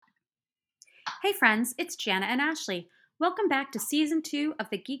Hey friends, it's Jana and Ashley. Welcome back to Season 2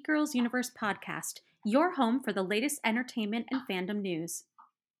 of the Geek Girls Universe podcast, your home for the latest entertainment and fandom news.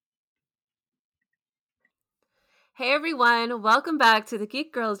 Hey everyone, welcome back to the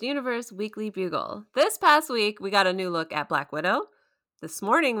Geek Girls Universe Weekly Bugle. This past week, we got a new look at Black Widow. This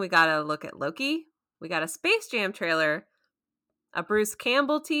morning, we got a look at Loki. We got a Space Jam trailer, a Bruce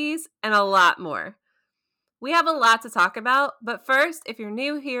Campbell tease, and a lot more. We have a lot to talk about, but first, if you're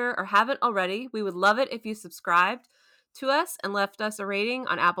new here or haven't already, we would love it if you subscribed to us and left us a rating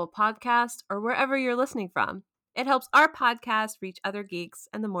on Apple Podcasts or wherever you're listening from. It helps our podcast reach other geeks,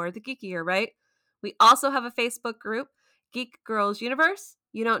 and the more the geekier, right? We also have a Facebook group, Geek Girls Universe.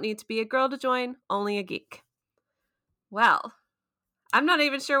 You don't need to be a girl to join, only a geek. Well, I'm not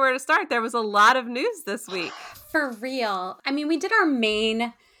even sure where to start. There was a lot of news this week. For real. I mean, we did our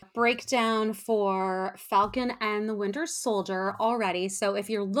main breakdown for Falcon and the Winter Soldier already. So if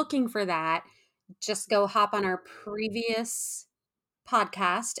you're looking for that, just go hop on our previous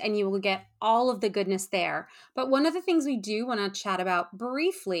podcast and you will get all of the goodness there. But one of the things we do want to chat about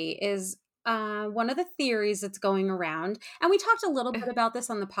briefly is one of the theories that's going around. And we talked a little bit about this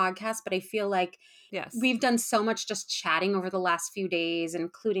on the podcast, but I feel like we've done so much just chatting over the last few days,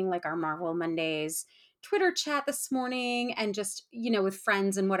 including like our Marvel Mondays Twitter chat this morning and just, with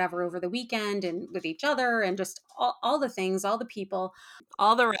friends and whatever over the weekend and with each other and just all the things, all the people.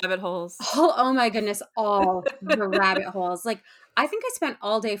 All the rabbit holes. Oh my goodness, all the rabbit holes. Like, I think I spent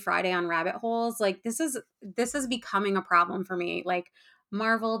all day Friday on rabbit holes. Like, this is becoming a problem for me. Like,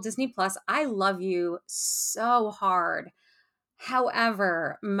 Marvel, Disney Plus, I love you so hard.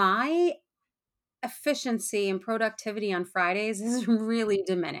 However, my efficiency and productivity on Fridays is really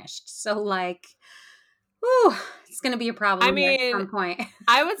diminished. So, like, ooh, it's going to be a problem at some point.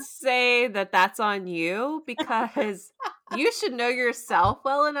 I would say that that's on you because you should know yourself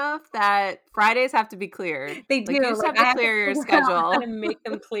well enough that Fridays have to be cleared. They do. You just have to clear your schedule. And make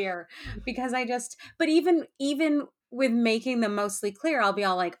them clear because but even with making them mostly clear, I'll be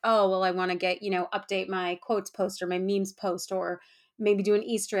all like, oh, well, I want to get, update my quotes post or my memes post or maybe do an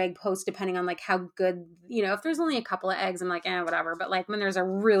Easter egg post depending on like how good, if there's only a couple of eggs, I'm like, whatever. But like when there's a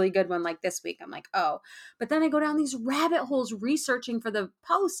really good one like this week, I'm like, oh. But then I go down these rabbit holes researching for the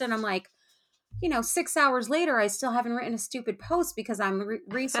post and I'm like, 6 hours later, I still haven't written a stupid post because I'm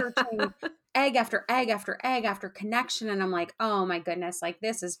researching egg after egg after egg after connection. And I'm like, oh my goodness, like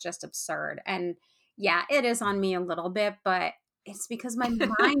this is just absurd. And yeah, it is on me a little bit, but it's because my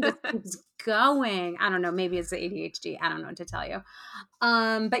mind just keeps going. I don't know. Maybe it's the ADHD. I don't know what to tell you.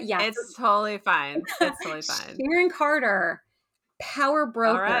 But yeah. It's totally fine. It's totally fine. Sharon Carter, power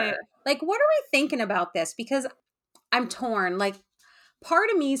broker. Right. Like, what are we thinking about this? Because I'm torn. Like,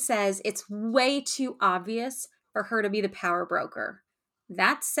 part of me says it's way too obvious for her to be the power broker.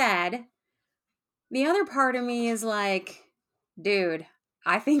 That said, the other part of me is like, dude,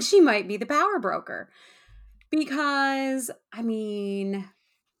 I think she might be the power broker. Because, I mean,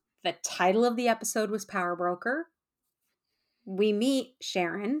 the title of the episode was Power Broker. We meet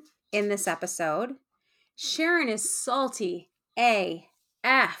Sharon in this episode. Sharon is salty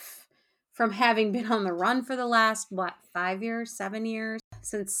AF from having been on the run for the last, 5 years, 7 years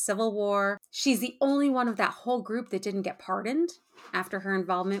since Civil War. She's the only one of that whole group that didn't get pardoned after her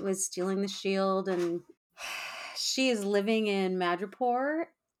involvement with stealing the shield. And she is living in Madripoor,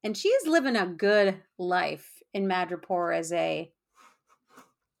 and she is living a good life in Madripoor as a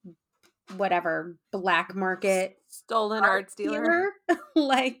whatever black market stolen art dealer.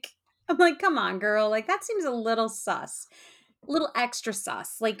 Like, I'm like, come on, girl. Like, that seems a little sus. A little extra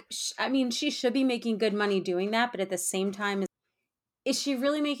sus. Like, I mean, she should be making good money doing that, but at the same time, is she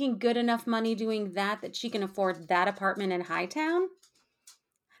really making good enough money doing that she can afford that apartment in Hightown?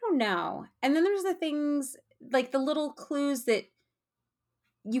 I don't know. And then there's the things, like the little clues that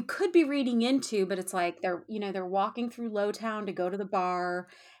you could be reading into, but it's like they're walking through Lowtown to go to the bar,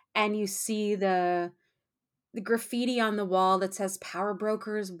 and you see the graffiti on the wall that says power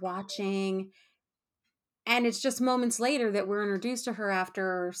brokers watching. And it's just moments later that we're introduced to her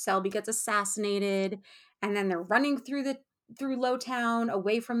after Selby gets assassinated. And then they're running through Lowtown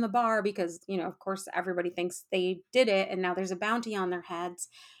away from the bar because, of course, everybody thinks they did it. And now there's a bounty on their heads.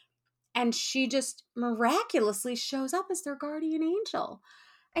 And she just miraculously shows up as their guardian angel.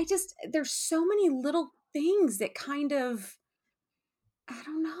 There's so many little things that kind of, I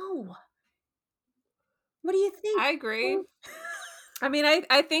don't know. What do you think? I agree. I mean,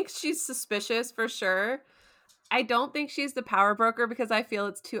 I think she's suspicious for sure. I don't think she's the power broker because I feel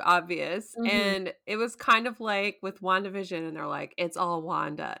it's too obvious. Mm-hmm. And it was kind of like with WandaVision, and they're like, it's all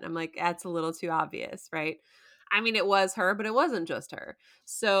Wanda. And I'm like, that's a little too obvious, right? I mean, it was her, but it wasn't just her.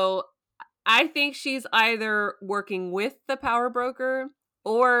 So I think she's either working with the power broker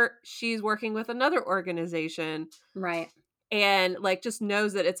or she's working with another organization Right. and like just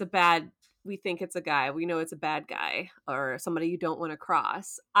knows that we think it's a guy. We know it's a bad guy or somebody you don't want to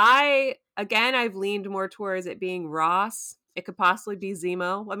cross. I've leaned more towards it being Ross. It could possibly be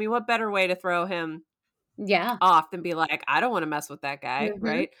Zemo. I mean, what better way to throw him Yeah. off than be like, I don't want to mess with that guy, Mhm.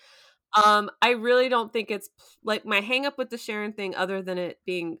 right? I really don't think it's like my hang up with the Sharon thing, other than it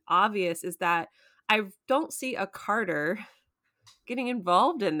being obvious, is that I don't see a Carter getting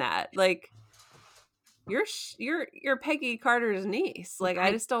involved in that. Like, you're Peggy Carter's niece. Like, I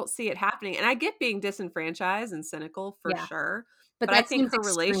Right. just don't see it happening. And I get being disenfranchised and cynical for Yeah. sure, But but I that think seems her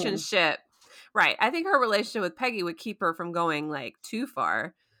extreme. relationship, right? I think her relationship with Peggy would keep her from going like too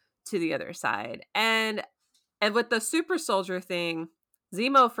far to the other side. And with the super soldier thing,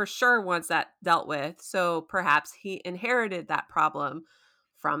 Zemo for sure wants that dealt with. So perhaps he inherited that problem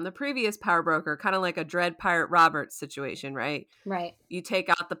from the previous power broker, kind of like a Dread Pirate Roberts situation, right? Right. You take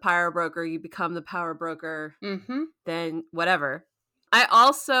out the power broker, you become the power broker, Mhm. then whatever. I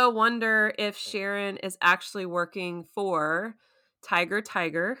also wonder if Sharon is actually working for Tiger,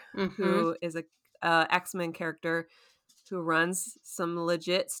 Mhm. who is a X-Men character who runs some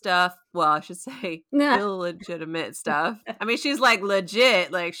legit stuff. Well, I should say Yeah. illegitimate stuff. I mean, she's like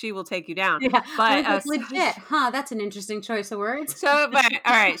legit, like she will take you down. Yeah. I But was like, legit. Huh, that's an interesting choice of words. but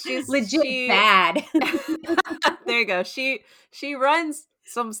all right, Legit she bad. there you go. She runs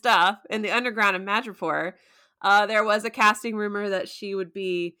some stuff in the underground of Madripoor. There was a casting rumor that she would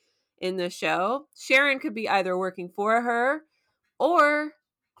be in the show. Sharon could be either working for her or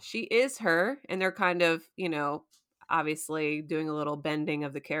she is her, and they're kind of, obviously doing a little bending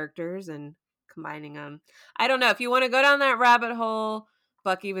of the characters and combining them. I don't know if you want to go down that rabbit hole.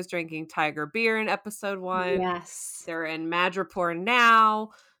 Bucky was drinking Tiger beer in episode 1. Yes. They're in Madripoor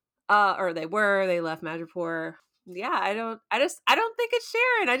now. They left Madripoor. Yeah, I don't think it's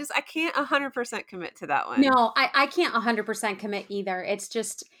Sharon. I can't 100% commit to that one. No, I can't 100% commit either. It's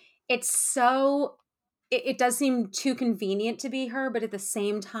just it's so it does seem too convenient to be her, but at the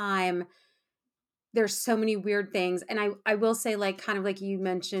same time, there's so many weird things. And I will say, like, kind of like you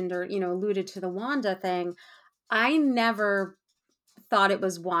mentioned or, alluded to the Wanda thing. I never thought it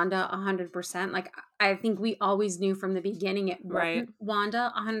was Wanda 100%. Like, I think we always knew from the beginning it Right. wasn't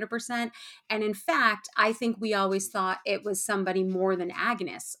Wanda 100%. And in fact, I think we always thought it was somebody more than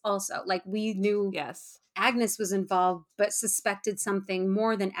Agnes also. Like, we knew Yes. Agnes was involved, but suspected something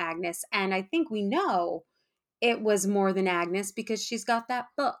more than Agnes. And I think we know it was more than Agnes because she's got that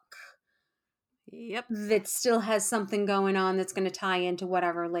book Yep. that still has something going on that's going to tie into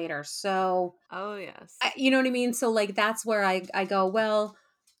whatever later. So, Oh, yes. you know what I mean? So, like, that's where I go, well,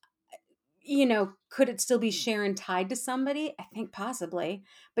 could it still be Sharon tied to somebody? I think possibly.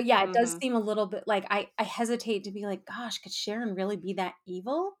 But yeah, it does Mhm. seem a little bit like I hesitate to be like, gosh, could Sharon really be that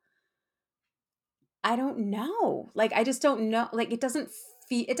evil? I don't know. Like, I just don't know. Like, it doesn't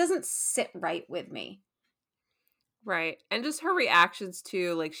sit right with me. Right. And just her reactions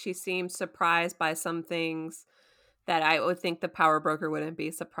too, like she seemed surprised by some things that I would think the power broker wouldn't be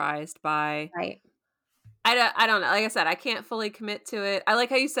surprised by. Right. I don't know. Like I said, I can't fully commit to it. I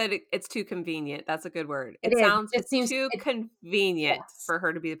like how you said it's too convenient. That's a good word. It is. It just It's seems too convenient yes. for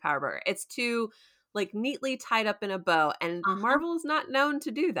her to be the power broker. It's too like neatly tied up in a bow, and Uh-huh. Marvel is not known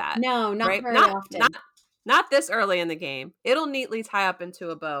to do that, No, not right? very often. Not this early in the game. It'll neatly tie up into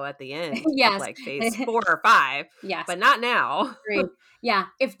a bow at the end of Yes. like phase 4 or 5, Yes. but not now. Agreed. Yeah,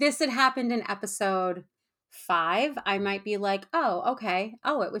 if this had happened in episode 5, I might be like, "Oh, okay.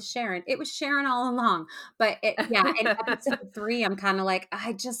 Oh, it was Sharon. It was Sharon all along." But yeah, in episode 3, I'm kinda like,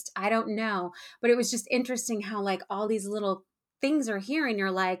 I don't know." But it was just interesting how, like, all these little things are here, and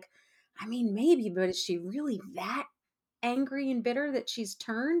you're like, "I mean, maybe, but is she really that angry and bitter that she's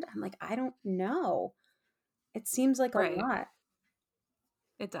turned?" I'm like, "I don't know." It seems like a Right. lot.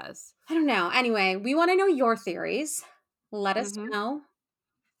 It does. I don't know. Anyway, we wanna know your theories. Let us Mhm. know.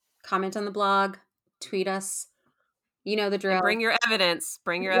 Comment on the blog, tweet us. You know the And drill. bring your evidence.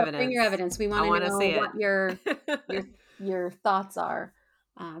 Bring your Yep, bring your evidence. evidence. We I wanna want to know see what it. your your thoughts are,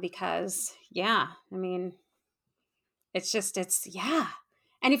 because, yeah, I mean, it's yeah.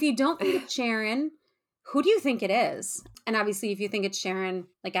 And if you don't think it's Sharon, who do you think it is? And obviously, if you think it's Sharon,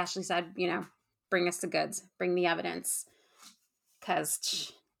 like Ashley said, bring us the goods, bring the evidence,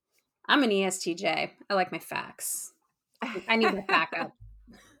 'cause I'm an ESTJ. I like my facts. I need that backup.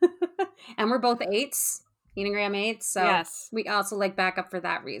 And we're both 8s, Enneagram 8s, so Yes. we also like backup for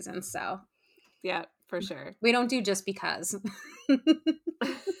that reason, so Yeah, for sure. we don't do just because.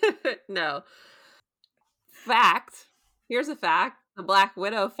 No. Fact. Here's a fact. The Black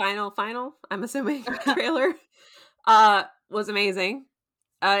Widow final, I'm assuming, trailer, was amazing.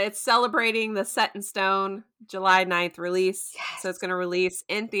 It's celebrating the Set in Stone July 9th release. So it's Yes. going to release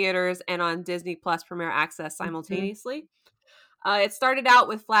in theaters and on Disney Plus Premier Access Mhm. simultaneously. It started out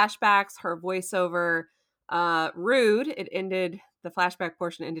with flashbacks, her voiceover, rude. The flashback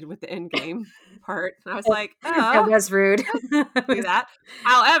portion ended with the end game part. And I was like, That oh, was rude. do that.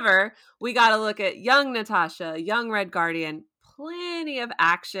 However, we got to look at young Natasha, young Red Guardian, plenty of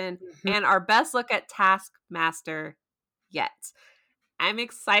action, Mhm. and our best look at Taskmaster yet. I'm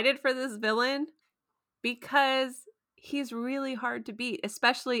excited for this villain because he's really hard to beat,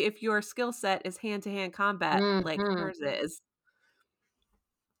 especially if your skill set is hand-to-hand combat like Mhm. hers is.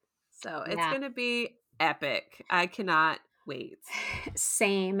 So it's Yeah. going to be epic. I cannot wait.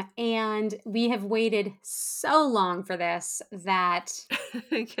 Same. And we have waited so long for this that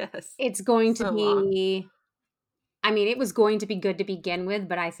Yes. it's going to So long. be I mean, it was going to be good to begin with,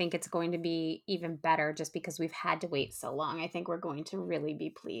 but I think it's going to be even better just because we've had to wait so long. I think we're going to really be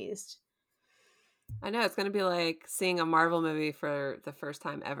pleased. I know it's going to be like seeing a Marvel movie for the first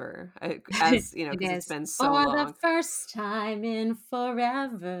time ever, as you know, It because it's is been so for the long. first time in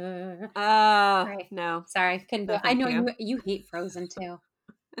forever. Sorry. No, Sorry, couldn't do no, it. I thank know you. you hate Frozen too.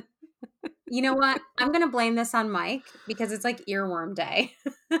 You know what? I'm gonna blame this on Mike because it's like earworm day.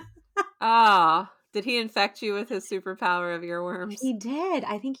 Ah, did he infect you with his superpower of earworms? He did.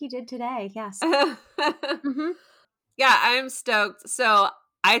 I think he did today. Yes. Yeah, Mhm. I'm stoked. So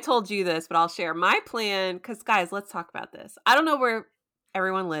I told you this, but I'll share my plan because, guys, let's talk about this. I don't know where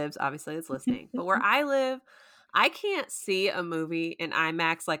everyone lives, obviously, it's listening, but where I live, I can't see a movie in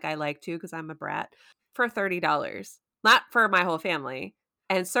IMAX like I like to because I'm a brat for $30. Not for my whole family.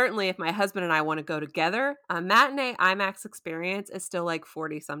 And certainly if my husband and I want to go together, a matinee IMAX experience is still like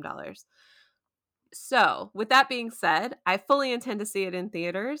 40 some dollars. So, with that being said, I fully intend to see it in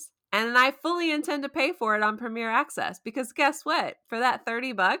theaters and I fully intend to pay for it on Premier Access because guess what? For that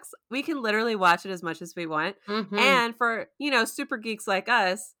 $30, we can literally watch it as much as we want. Mhm. And for, super geeks like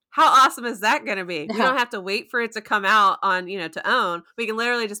us, how awesome is that going to be? We Yeah. don't have to wait for it to come out on, to own. We can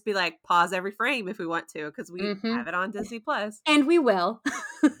literally just be like pause every frame if we want to because we Mhm. have it on Disney Plus. And we will.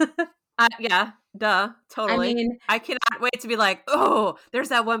 Yeah, duh, I totally. mean, I cannot wait to be like, oh, there's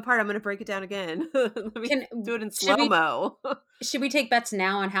that one part. I'm going to break it down again. Let me can do it in should slow we mo. should we take bets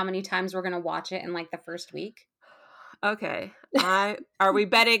now on how many times we're gonna watch it in like the first week? Okay. Are we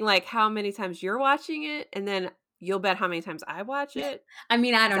betting like how many times you're watching it and then you'll bet how many times I watch it? I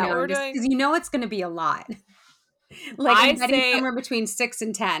mean, I Is don't that know. what we're Just doing? because it's gonna be a lot. Like, I I'm betting say, somewhere between 6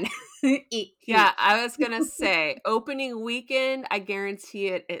 and 10 yeah, each. I was going to say opening weekend, I guarantee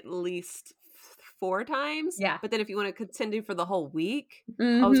it at least 4 times. Yeah. But then if you want to continue for the whole week, oh,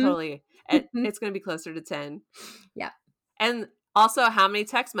 Mhm. totally. Mhm. It's going to be closer to 10. Yeah. And also, how many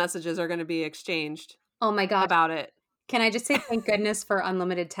text messages are going to be exchanged Oh my gosh. about it? Can I just say thank goodness for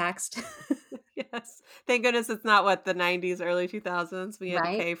unlimited text? Yes. Thank goodness it's not what the 90s, early 2000s. We had to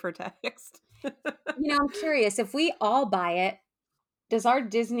Right? pay for text. I'm curious, if we all buy it, does our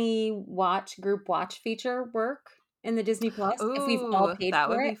Disney group watch feature work in the Disney Plus if we've all Ooh, paid that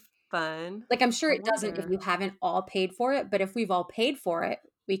for would it? be fun. Like, I'm sure I it doesn't if wonder. you haven't all paid for it, but if we've all paid for it,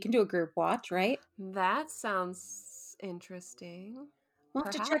 we can do a group watch, right? That sounds interesting. We'll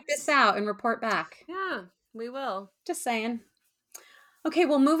have to check this Perhaps. out and report back. Yeah, we will. Just saying. Okay,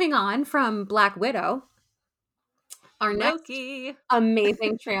 well, moving on from Black Widow, our next Loki.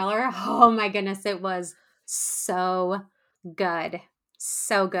 amazing trailer. Oh my goodness, it was so good.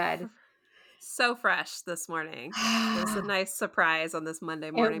 So good. So fresh this morning. It was a nice surprise on this Monday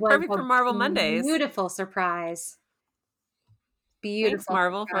It morning. was Perfect a for Marvel Mondays. beautiful surprise. Thanks, Beautiful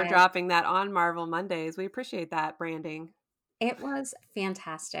Marvel, for surprise. dropping that on Marvel Mondays. We appreciate that branding. It was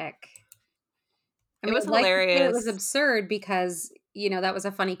fantastic. I It mean, was I'd like to say it was hilarious. absurd because, that was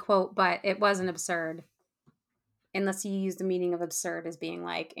a funny quote, but it wasn't absurd unless you use the meaning of absurd as being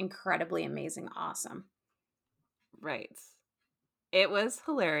like incredibly amazing, awesome. Right. It was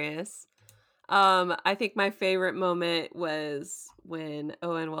hilarious. I think my favorite moment was when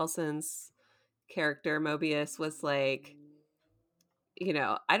Owen Wilson's character Mobius was like,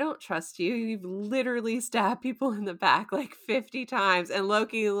 I don't trust you. You've literally stabbed people in the back like 50 times. And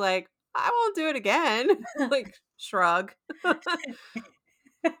Loki, like, I won't do it again. Like, shrug.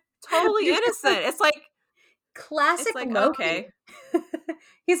 Totally innocent. It's Classic like, Loki. okay,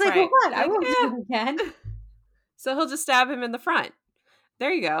 He's like, well, right. what? I Like, won't do yeah. it again. So he'll just stab him in the front.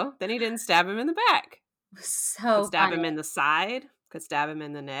 There you go. Then he didn't stab him in the back. Could So stab funny. him in the side. Could stab him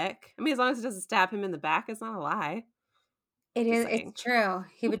in the neck. I mean, as long as it doesn't stab him in the back, it's not a lie. It Just is, saying. it's true.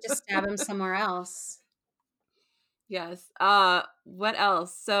 He would just stab him somewhere else. Yes. What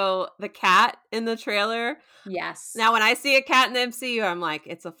else? So the cat in the trailer. Yes. Now, when I see a cat in the MCU, I'm like,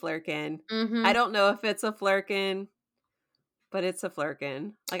 it's a flirkin. I Mhm. don't know if it's a flirkin, but it's a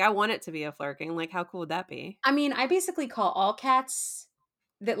flirkin. Like, I want it to be a flirkin. Like, how cool would that be? I mean, I basically call all cats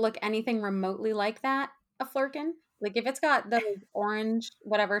that look anything remotely like that a flirkin. Like, if it's got those orange,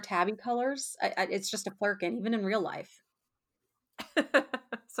 whatever, tabby colors, it's just a flirkin, even in real life.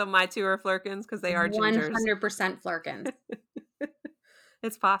 So my two are flirkins because they are gingers. 100% flirkins.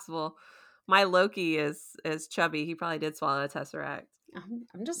 It's possible. My Loki is chubby. He probably did swallow a tesseract. I'm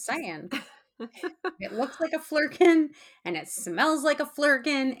just Just saying. It looks like a flirkin and it smells like a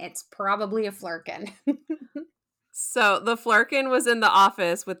flirkin. It's probably a flirkin. So the flirkin was in the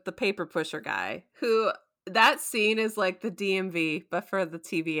office with the paper pusher guy, who that scene is like the DMV, but for the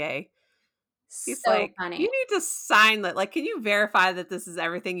TVA. He's So like, "You funny. need to sign that. Like, can you verify that this is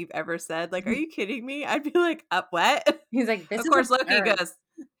everything you've ever said? Like, are you kidding me?" I'd be like, what?" He's like, this Of is course, Loki absurd. goes,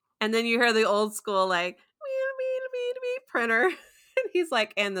 and then you hear the old school, like, me, printer. And he's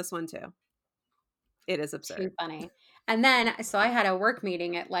like, and this one too. It is Too absurd. funny. And then, so I had a work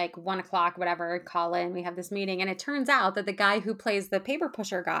meeting at like 1 o'clock, whatever, call in. We have this meeting. And it turns out that the guy who plays the paper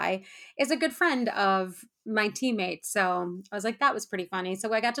pusher guy is a good friend of my teammate. So I was like, that was pretty funny.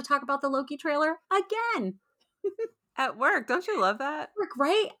 So I got to talk about the Loki trailer again. At work, don't you love that? Work,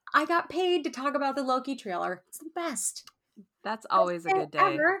 right? I got paid to talk about the Loki trailer. It's the best. That's Best always a day good day.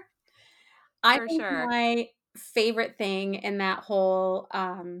 ever. I For think sure. my favorite thing in that whole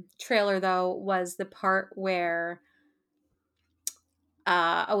trailer, though, was the part where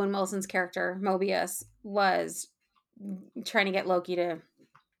Owen Wilson's character, Mobius, was trying to get Loki to.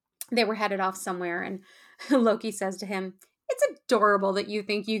 They were headed off somewhere, and Loki says to him, "It's adorable that you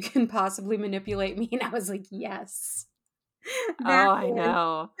think you can possibly manipulate me." And I was like, "Yes, that Oh, I is."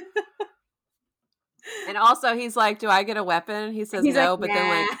 know. And also he's like, "Do I get a weapon?" He says He's like, no, but then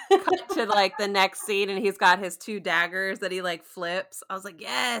 "Nah." like cut to like the next scene and he's got his two daggers that he like flips. I was like,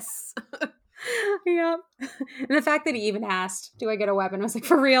 "Yes." Yep. And the fact that he even asked, "Do I get a weapon?" I was like,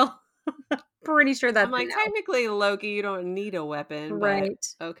 "For real?" Pretty sure I'm that's a like, no. technically, Loki, you don't need a weapon, but Right.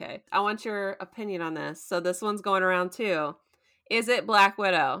 okay. I want your opinion on this. So this one's going around too. Is it Black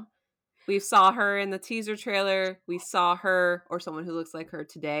Widow? We saw her in the teaser trailer. We saw her or someone who looks like her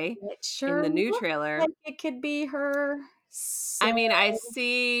today It in sure the new looks like trailer. it could be her. So I mean, I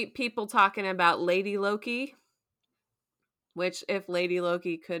see people talking about Lady Loki, which if Lady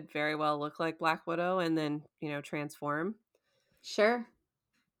Loki could very well look like Black Widow and then, transform. sure.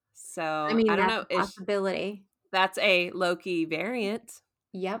 I So I mean, don't that's know. a possibility. That's a Loki variant?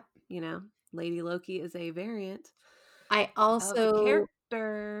 Yep. You know, Lady Loki is a variant I of a also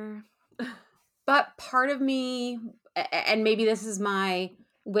character. but part of me and maybe this is my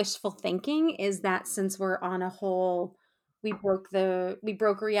wishful thinking is that since we're on a whole we broke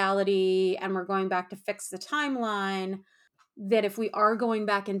reality and we're going back to fix the timeline that if we are going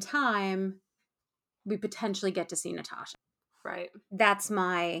back in time we potentially get to see Natasha. Right. That's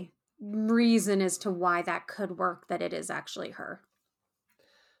my reason as to why that could work that it is actually her.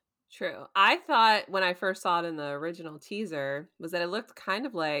 True. I thought when I first saw it in the original teaser was that it looked kind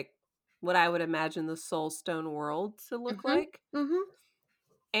of like what I would imagine the Soul Stone world to look Mhm. like. Mhm.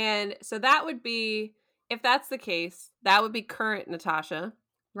 And so that would be, if that's the case, that would be current Natasha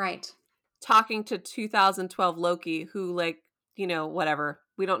Right. talking to 2012 Loki, who, like, whatever.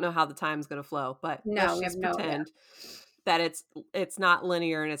 We don't know how the time's going to flow, but No, let's we have just no idea. pretend that it's not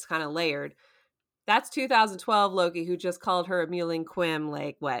linear and it's kind of layered. That's 2012 Loki, who just called her a mewling Quim,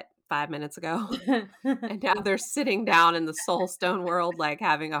 like, what, 5 minutes ago? And now they're sitting down in the Soul Stone world, like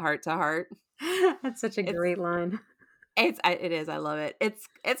having a heart to heart. That's such a It's great line. it is. I love it. It's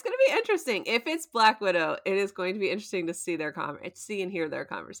going to be interesting. If it's Black Widow, it is going to be interesting to see and hear their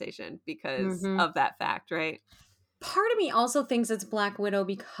conversation because Mhm. of that fact, right? Part of me also thinks it's Black Widow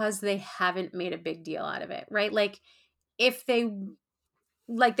because they haven't made a big deal out of it, right? Like if they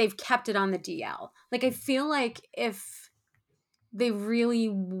like they've kept it on the DL. Like I feel like if they really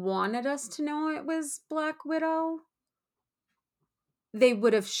wanted us to know it was Black Widow, they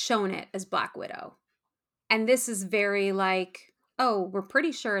would have shown it as Black Widow. And this is very like, oh, we're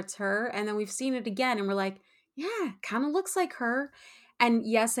pretty sure it's her. And then we've seen it again and we're like, yeah, kind of looks like her. And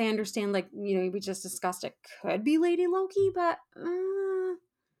yes, I understand, like, we just discussed it could be Lady Loki, but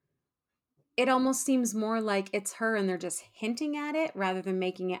it almost seems more like it's her and they're just hinting at it rather than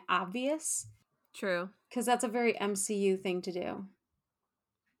making it obvious. True. Because that's a very MCU thing to do.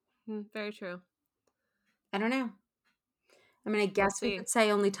 Very true. I don't know. I mean, I We'll guess we see. could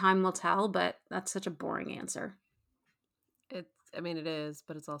say only time will tell, but that's such a boring answer. I mean, it is,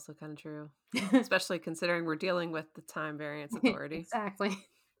 but it's also kind of true, especially considering we're dealing with the Time Variance Authority. Exactly.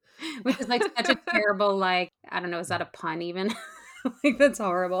 Which is like such a terrible, like, I don't know, is that a pun even? Like, that's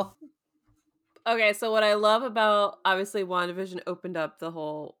horrible. Okay, so what I love about obviously WandaVision opened up the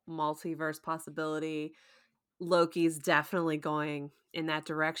whole multiverse possibility. Loki's definitely going in that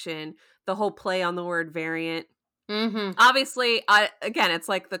direction. The whole play on the word variant. Mm-hmm. Obviously, again, it's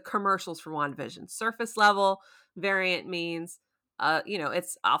like the commercials for WandaVision. Surface level variant means,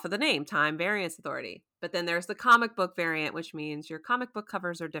 it's off of the name, Time Variance Authority. But then there's the comic book variant, which means your comic book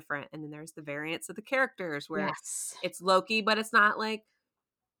covers are different. And then there's the variants of the characters where Yes. it's Loki, but it's not like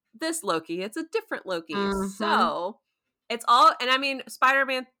this Loki. It's a different Loki. Mm-hmm. So it's all, and I mean,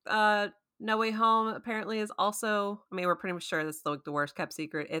 Spider-Man No Way Home apparently is also, I mean, we're pretty much sure this is like the worst kept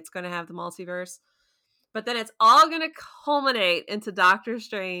secret. It's going to have the multiverse. But then it's all going to culminate into Doctor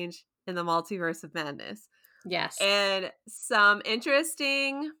Strange in the Multiverse of Madness. Yes. And some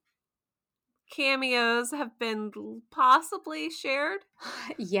interesting cameos have been possibly shared.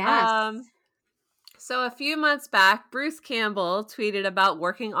 Yes. So a few months back, Bruce Campbell tweeted about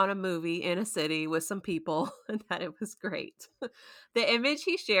working on a movie in a city with some people and that it was great. The image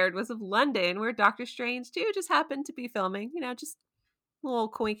he shared was of London, where Doctor Strange too just happened to be filming, just a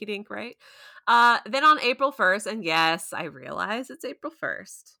little coinky dink, right? Then on April 1st, and yes, I realize it's April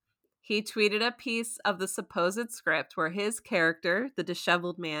 1st, he tweeted a piece of the supposed script where his character, the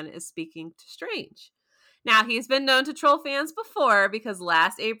disheveled man, is speaking to Strange. Now, he's been known to troll fans before because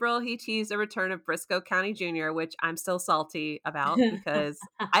last April he teased a return of Briscoe County Jr., which I'm still salty about because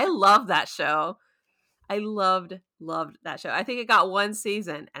I love that show. I loved that show. I think it got one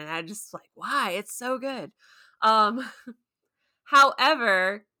season and I just like, why? It's so good.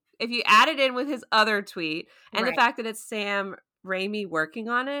 However, if you add it in with his other tweet and the Right. fact that it's Sam Raimi working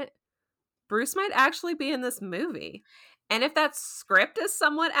on it, Bruce might actually be in this movie. And if that script is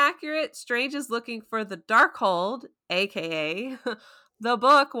somewhat accurate, Strange is looking for the Darkhold, aka the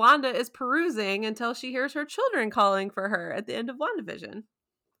book Wanda is perusing until she hears her children calling for her at the end of WandaVision.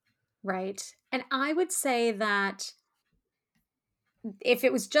 Right. And I would say that if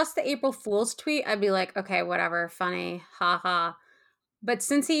it was just the April Fool's tweet, I'd be like, okay, whatever, funny, haha. But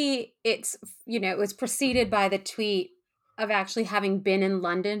since it was preceded by the tweet of actually having been in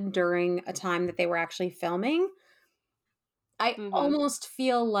London during a time that they were actually filming, I Mm-hmm. almost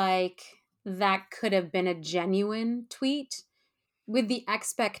feel like that could have been a genuine tweet with the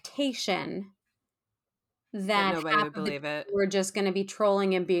expectation That that nobody half would of the believe it. people were just going to be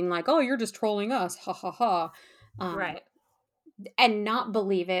trolling and being like, "Oh, you're just trolling us, ha ha ha," um, Right. and not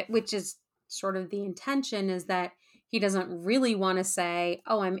believe it. Which is sort of the intention, is that he doesn't really want to say,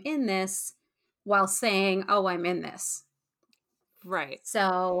 "Oh, I'm in this," while saying, "Oh, I'm in this." Right.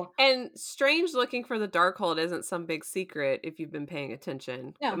 So And Strange looking for the Darkhold isn't some big secret if you've been paying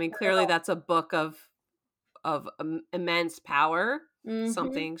attention. no, I not mean, at clearly all. that's a book of immense power. Hmm.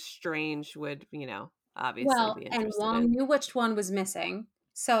 Something Strange would, obviously Well, be and interested Wong in. knew which one was missing.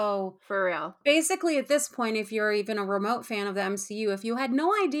 So For real. basically, at this point, if you're even a remote fan of the MCU, if you had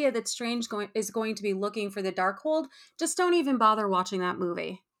no idea that is going to be looking for the Darkhold, just don't even bother watching that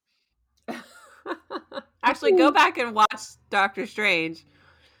movie. Actually, go back and watch Doctor Strange,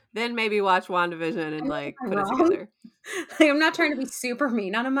 then maybe watch WandaVision I and mean, like am I put it wrong? together. Like, I'm not trying to be super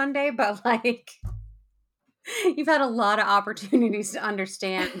mean on a Monday, but like you've had a lot of opportunities to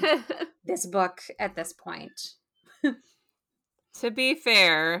understand this book at this point. To be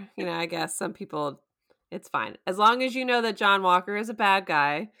fair, I guess some people, it's fine. As long as you know that John Walker is a bad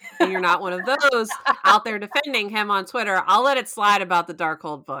guy and you're not one of those out there defending him on Twitter, I'll let it slide about the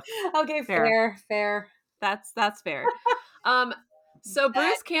Darkhold book. Okay, Fair. fair, fair. That's fair. Um, so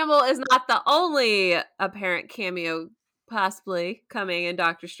Bruce Campbell is not the only apparent cameo possibly coming in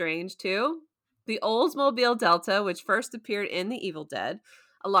Doctor Strange too. The Oldsmobile Delta, which first appeared in The Evil Dead,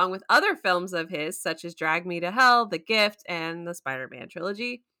 along with other films of his, such as Drag Me to Hell, The Gift, and the Spider-Man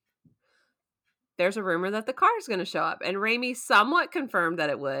trilogy. There's a rumor that the car is going to show up, and Raimi somewhat confirmed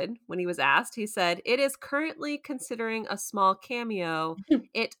that it would. When he was asked, he said, "It is currently considering a small cameo.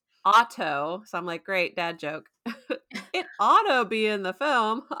 It auto." So I'm like, great, dad joke. It auto be in the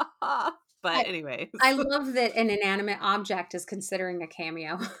film. I, But anyways. I love that an inanimate object is considering a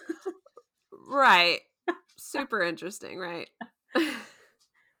cameo. Right. Super interesting, right?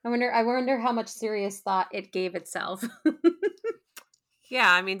 I wonder how much serious thought it gave itself. Yeah,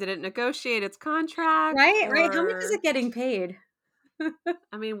 I mean, did it negotiate its contract Right, right. How much is or it getting paid?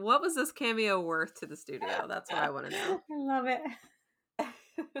 I mean, what was this cameo worth to the studio? That's what I want to I know. love it.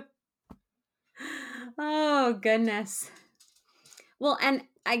 Oh, goodness. Well, and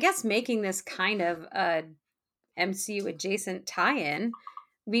I guess making this kind of a MCU adjacent tie-in,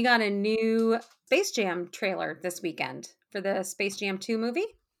 we got a new Space Jam trailer this weekend for the Space Jam 2 movie.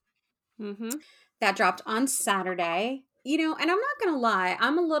 Mm-hmm. That dropped on Saturday. And I'm not gonna lie,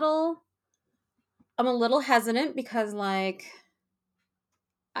 I'm a little hesitant because like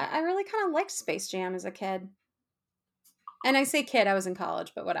I really kind of liked Space Jam as a kid. And I say kid, I was in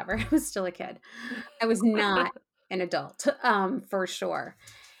college, but whatever. I was still a kid. I was not an adult, for sure.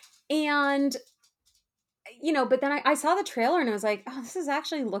 And but then I saw the trailer and I was like, oh, this is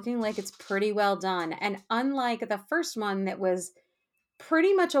actually looking like it's pretty well done. And unlike the first one that was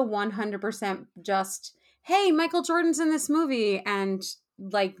pretty much a 100% just, hey, Michael Jordan's in this movie. And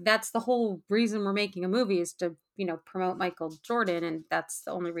like, that's the whole reason we're making a movie is to, promote Michael Jordan. And that's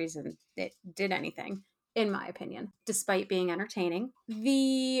the only reason it did anything, in my opinion, despite being entertaining.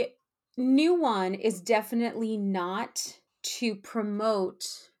 The new one is definitely not to promote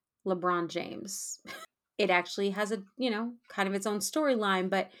LeBron James. It actually has a, kind of its own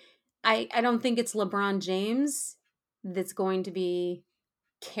storyline, but I don't think it's LeBron James that's going to be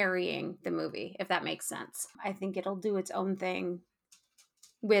carrying the movie, if that makes sense. I think it'll do its own thing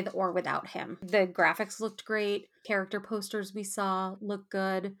with or without him. The graphics looked great. Character posters we saw look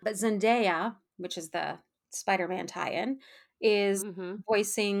good. But Zendaya, which is the Spider-Man tie-in, is Mm-hmm.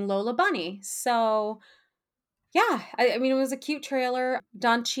 voicing Lola Bunny. So yeah, I mean, it was a cute trailer.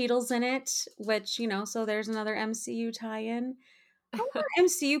 Don Cheadle's in it, which, so there's another MCU tie-in. I wonder if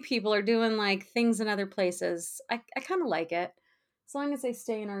MCU people are doing like things in other places. I kind of like it. As long as they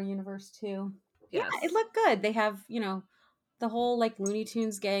stay in our universe too. Yeah, Yes. it looked good. They have, the whole like Looney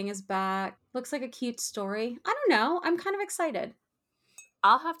Tunes gang is back. Looks like a cute story. I don't know. I'm kind of excited.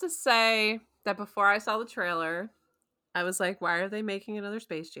 I'll have to say that before I saw the trailer, I was like, why are they making another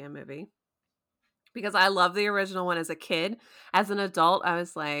Space Jam movie? Because I love the original one as a kid. As an adult, I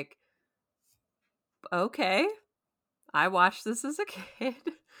was like, okay, I watched this as a kid.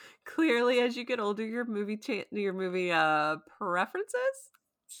 Clearly, as you get older, your movie preferences,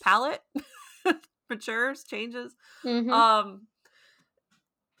 palette matures, changes. Mm-hmm. Um,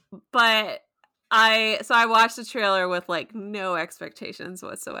 but I watched the trailer with like no expectations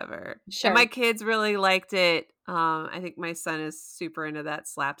whatsoever. And Sure. my kids really liked it. I think my son is super into that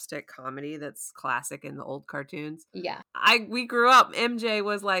slapstick comedy that's classic in the old cartoons. Yeah. We grew up, MJ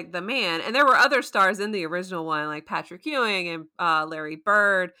was like the man, and there were other stars in the original one like Patrick Ewing and Larry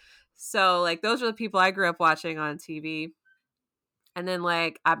Bird. So like those are the people I grew up watching on TV. And then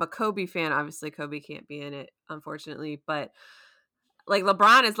like I'm a Kobe fan. Obviously Kobe can't be in it, unfortunately, but like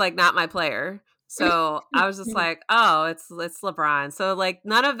LeBron is like not my player. So I was just like, oh, it's LeBron. So like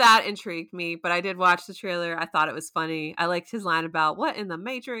none of that intrigued me, but I did watch the trailer. I thought it was funny. I liked his line about what in the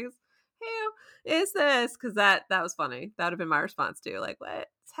Matrix hell is this? Because that was funny. That would have been my response too. Like, what's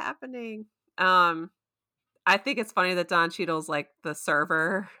happening? I think it's funny that Don Cheadle's like the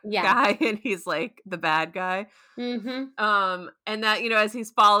server Yeah. guy and he's like the bad guy. Mm-hmm. And that, as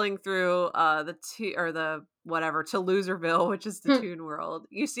he's falling through to Loserville, which is the Toon World,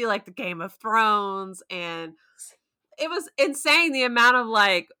 you see like the Game of Thrones, and it was insane the amount of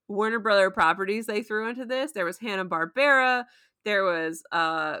like Warner Brother properties they threw into this. There was Hanna-Barbera, there was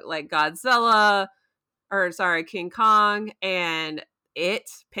like Godzilla, King Kong, and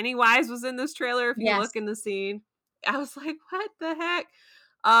Pennywise was in this trailer if you Yes. look in the scene. I was like, what the heck?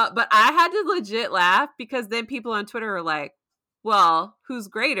 But I had to legit laugh because then people on Twitter are like, well, who's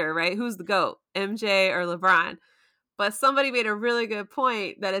greater, right? Who's the GOAT, MJ or LeBron? But somebody made a really good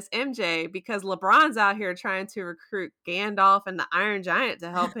point that it's MJ because LeBron's out here trying to recruit Gandalf and the Iron Giant to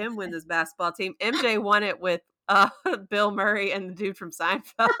help him win this basketball team. MJ won it with Bill Murray and the dude from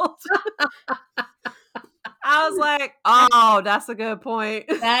Seinfeld. I was like, oh, that's a good point.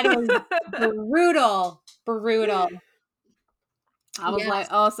 That is brutal. Brutal. I was like, Yes.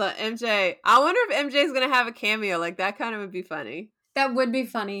 oh, so MJ. I wonder if MJ's gonna have a cameo. Like that kind of would be funny. That would be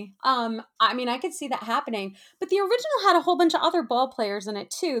funny. I mean, I could see that happening. But the original had a whole bunch of other ball players in it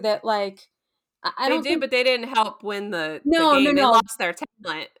too. That like, I They don't did, think. but they didn't help win the No, game. They no. lost their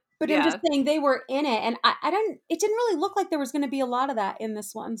talent. But I'm just saying they were in it, and I don't. It didn't really look like there was going to be a lot of that in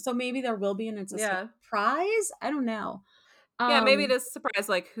this one. So maybe there will be, and it's a surprise. I don't know. Yeah, maybe it is a surprise,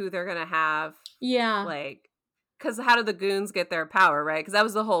 like who they're gonna have. Yeah. Like, because how do the goons get their power, right? Because that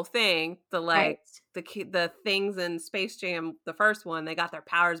was the whole thing. The like the things in Space Jam, the first one, they got their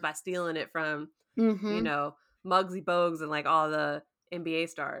powers by stealing it from Muggsy Bogues and like all the NBA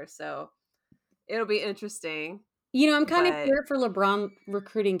stars. So it'll be interesting. I'm kind of here for LeBron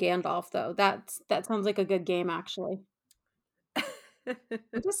recruiting Gandalf, though. That sounds like a good game, actually. I'm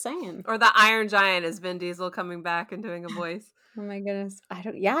just saying. Or the Iron Giant is Vin Diesel coming back and doing a voice. Oh my goodness. I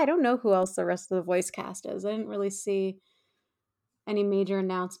don't know who else the rest of the voice cast is. I didn't really see any major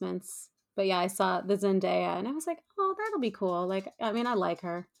announcements. But yeah, I saw the Zendaya and I was like, "Oh, that'll be cool." Like, I mean, I like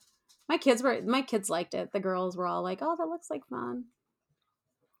her. My kids liked it. The girls were all like, "Oh, that looks like fun."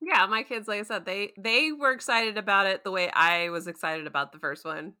 Yeah, my kids, like I said, they were excited about it the way I was excited about the first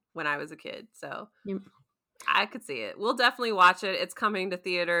one when I was a kid. So You- I could see it. We'll definitely watch it. It's coming to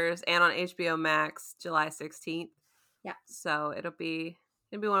theaters and on HBO Max July 16th. Yeah. So it'll be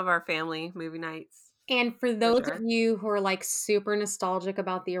one of our family movie nights And for for those of sure. you who are like super nostalgic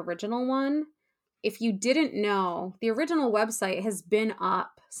about the original one, if you didn't know, the original website has been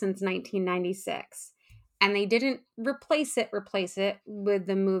up since 1996. And they didn't replace it with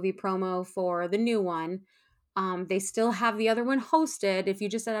the movie promo for the new one. They still have the other one hosted. If you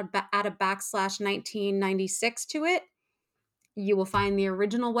just add a backslash 1996 to it, you will find the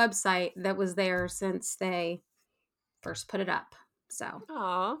original website that was there since they first put it up. So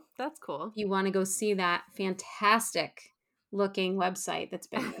Oh, that's cool. if you want to go see that fantastic looking website that's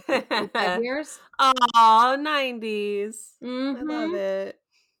been there for 25 years. Oh, 90s. I love Mm-hmm. it.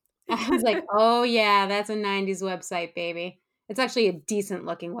 I was like, oh yeah, that's a 90s website, baby. It's actually a decent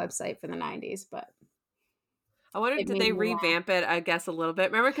looking website for the 90s, but I wonder, it did made they me laugh. revamp it, I guess, a little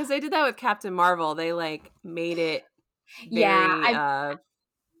bit? Remember, because they did that with Captain Marvel. They, like, made it Yeah, very,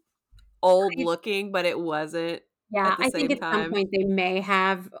 old looking, but it wasn't at the I think same at some time. point they may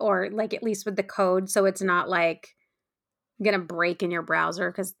have, or like at least with the code, so it's not like gonna break in your browser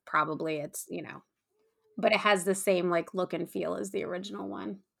because probably it's, but it has the same like look and feel as the original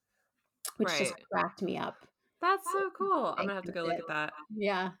one, which just Right. cracked me up. That's so cool. I'm They gonna have to kept go look it. at that.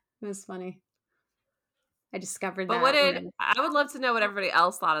 Yeah, it was funny. I discovered But that when I would love to know what everybody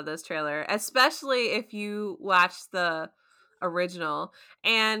else thought of this trailer, especially if you watched the original.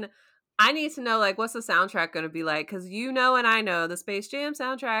 And I need to know, like, what's the soundtrack going to be like? Because and I know the Space Jam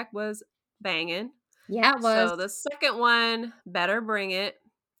soundtrack was banging. yeah, it was. So the second one better bring it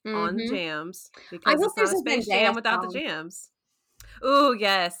on the Mhm. jams I because hope it's not there's a a Space Zendaya Jam without the song. jams. Ooh,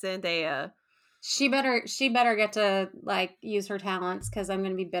 yes, Zendaya. She better get to, like, use her talents because 'cause I'm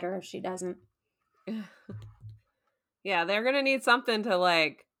gonna be bitter if she doesn't. Yeah, they're gonna need something to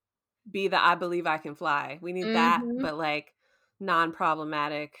like be the I believe I can fly. We need that, Mhm. but like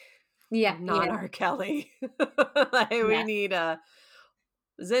non-problematic, Yeah, non yeah, R. Kelly. Like we yeah. need a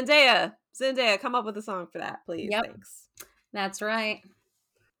Zendaya. Zendaya, come up with a song for that, please. Yep, Thanks. that's right.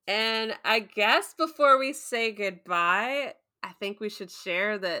 And I guess before we say goodbye, I think we should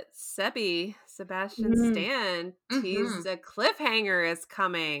share that Sebastian Mm. Stan, teased Mhm. a cliffhanger is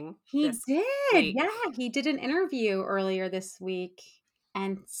coming He this did, week. yeah, he did an interview earlier this week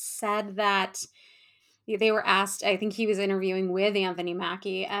and said that they were asked, I think he was interviewing with Anthony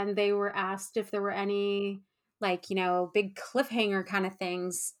Mackie, and they were asked if there were any, like, big cliffhanger kind of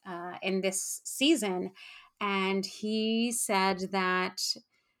things, in this season, and he said that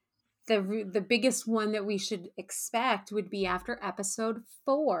the biggest one that we should expect would be after episode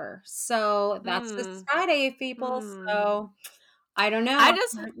 4. So that's this Hmm. Friday, people. Hmm. So I don't know. I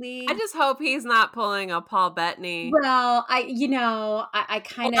just I Apparently, just hope he's not pulling a Paul Bettany well, I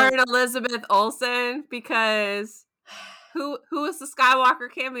kind or of an Elizabeth Olsen because who is the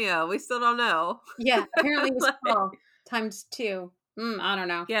Skywalker cameo? We still don't know. yeah. Apparently, it was Like, Paul times 2. I don't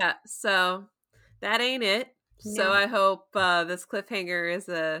know. yeah, so that ain't it. So No, I hope this cliffhanger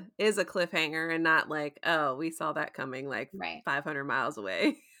is a cliffhanger and not like, oh, we saw that coming like right. 500 miles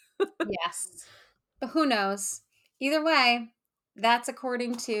away. Yes, but who knows? Either way, that's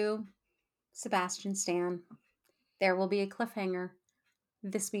according to Sebastian Stan. There will be a cliffhanger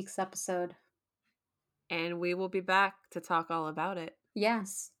this week's episode. And we will be back to talk all about it.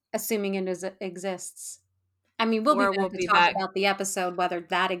 Yes, assuming exists. I mean, we'll be Or back we'll to be talk back. about the episode, whether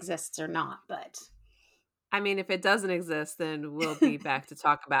that exists or not, but I mean, if it doesn't exist, then we'll be back to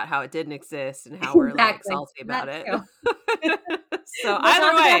talk about how it didn't exist and how we're like exactly. salty That about it. too. So We'll either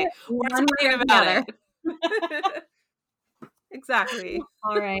talk about way, it we're one way or talking the about other. it. Exactly.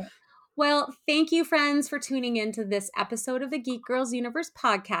 All right. Well, thank you, friends, for tuning in to this episode of the Geek Girls Universe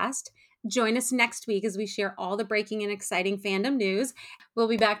podcast. Join us next week as we share all the breaking and exciting fandom news. We'll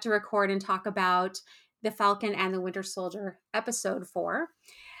be back to record and talk about The Falcon and the Winter Soldier, episode 4.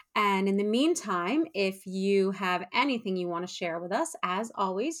 And in the meantime, if you have anything you want to share with us, as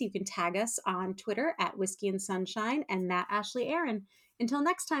always, you can tag us on Twitter at Whiskey and Sunshine and that Ashley Aaron. Until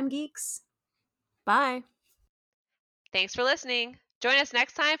next time, geeks. Bye. Thanks for listening. Join us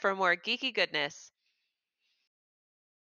next time for more geeky goodness.